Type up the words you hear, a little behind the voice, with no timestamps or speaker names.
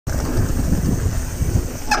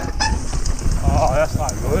that's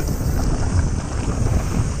not good.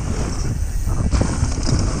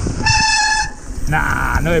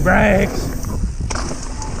 Nah, no brakes.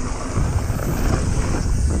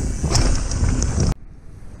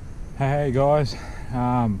 Hey guys,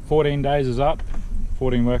 14 days is up,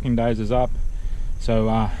 14 working days is up.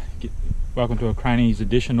 So welcome to a Craney's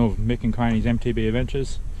edition of Mick and Craney's MTB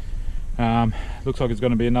Adventures. Looks like it's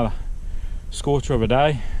going to be another scorcher of a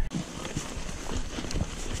day.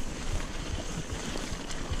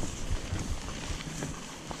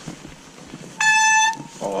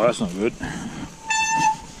 Oh, that's not good.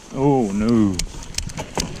 Oh no.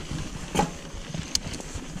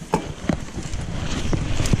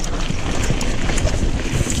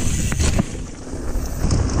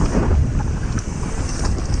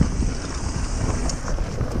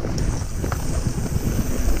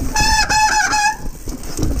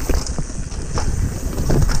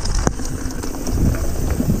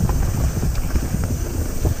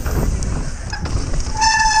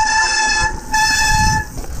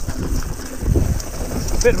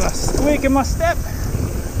 Bit of a squeak in my step.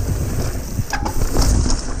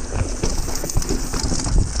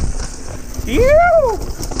 Ew!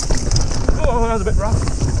 Oh, that was a bit rough.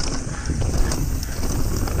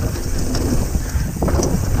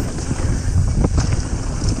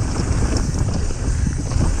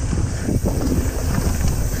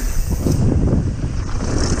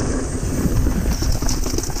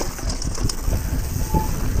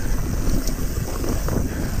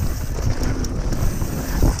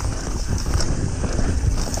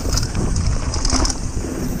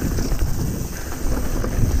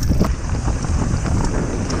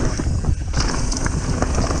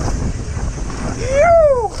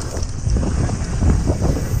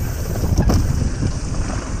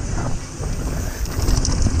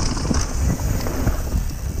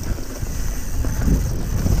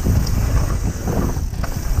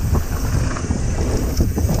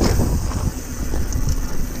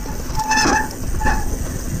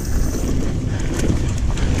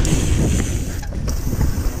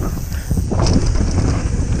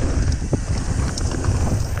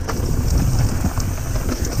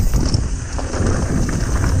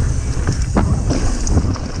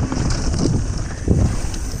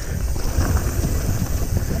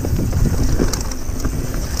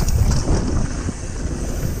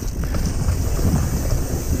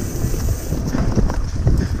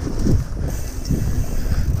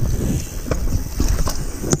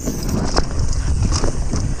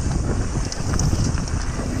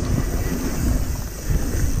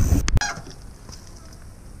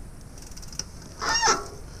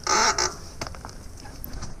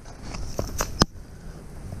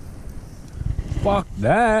 Fuck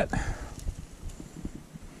that.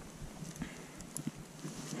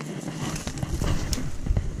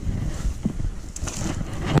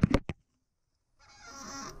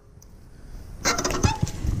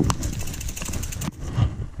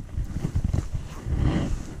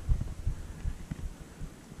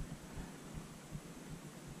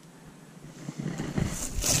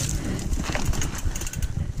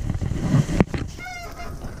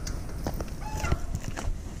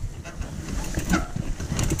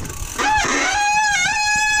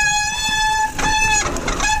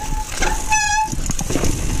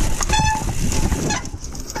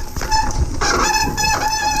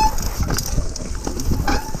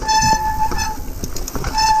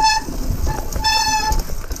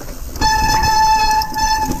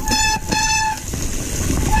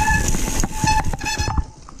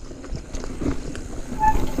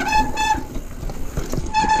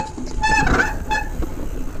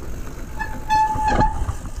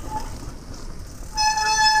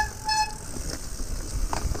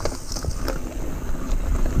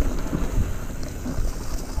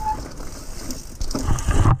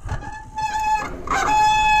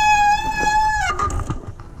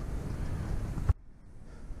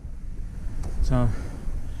 So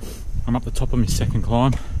I'm up the top of my second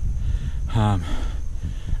climb. I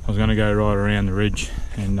was going to go right around the ridge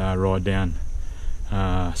and ride down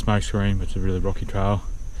Smoke Screen, which is a really rocky trail.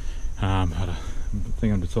 I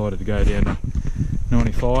think I've decided to go down to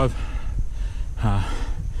 95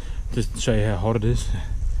 just to show you how hot it is.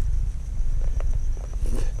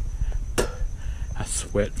 I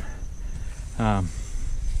sweat. Yeah.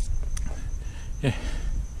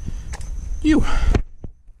 You.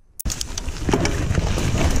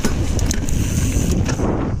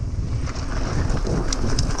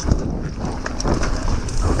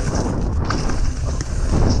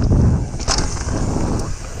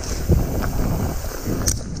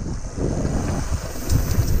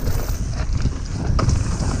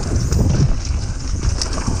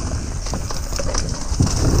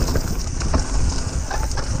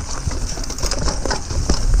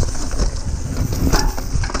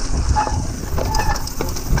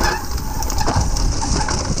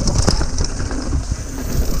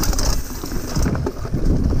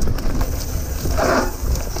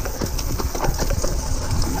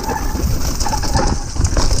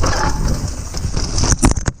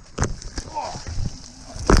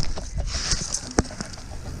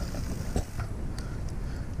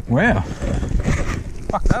 Wow.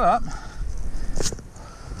 Fuck that up.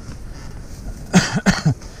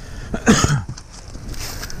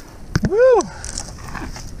 Woo!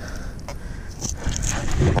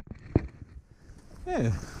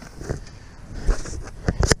 Yeah.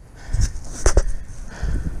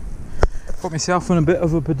 Got myself in a bit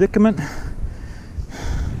of a predicament.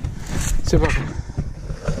 See if I can.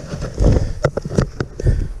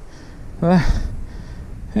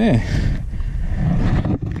 Yeah.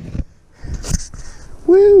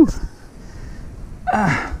 Woo!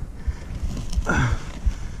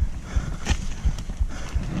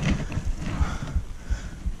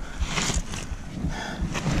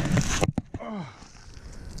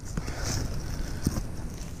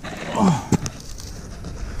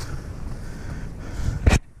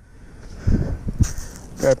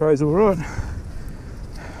 GoPro's alright.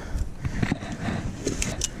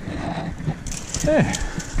 Yeah.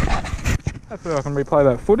 Hopefully I can replay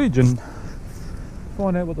that footage and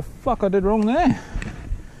find out what the fuck I did wrong there.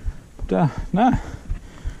 But no.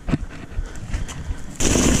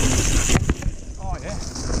 Oh yeah.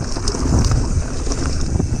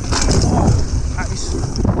 Oh, nice.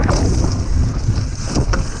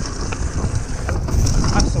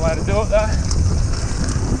 That's the way to do it though.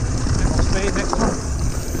 Bit more speed next time.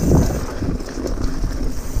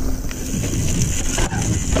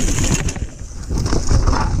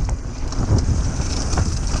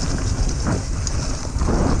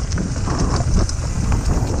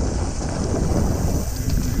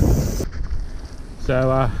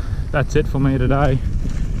 So that's it for me today.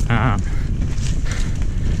 Had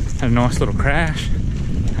a nice little crash.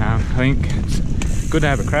 I think it's good to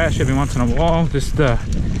have a crash every once in a while. Just I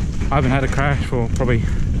haven't had a crash for probably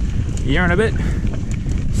a year and a bit.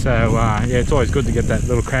 So yeah, it's always good to get that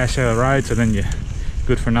little crash out of the road, so then you're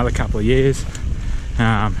good for another couple of years.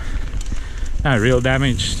 No real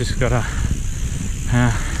damage, just gotta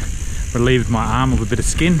relieved my arm of a bit of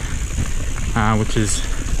skin, which is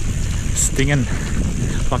stinging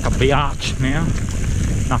like a biatch now.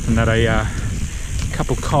 Nothing that a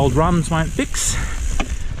couple cold rums won't fix.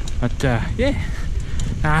 But yeah,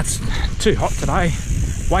 it's too hot today,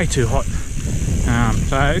 way too hot.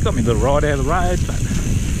 So it got me a little ride out of the road, but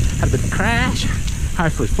had a bit of a crash.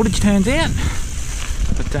 Hopefully footage turns out.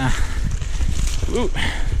 But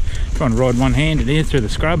trying to ride one-handed here through the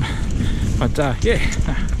scrub. But yeah,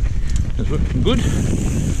 it's looking good.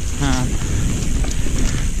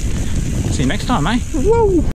 See you next time, eh? Whoa!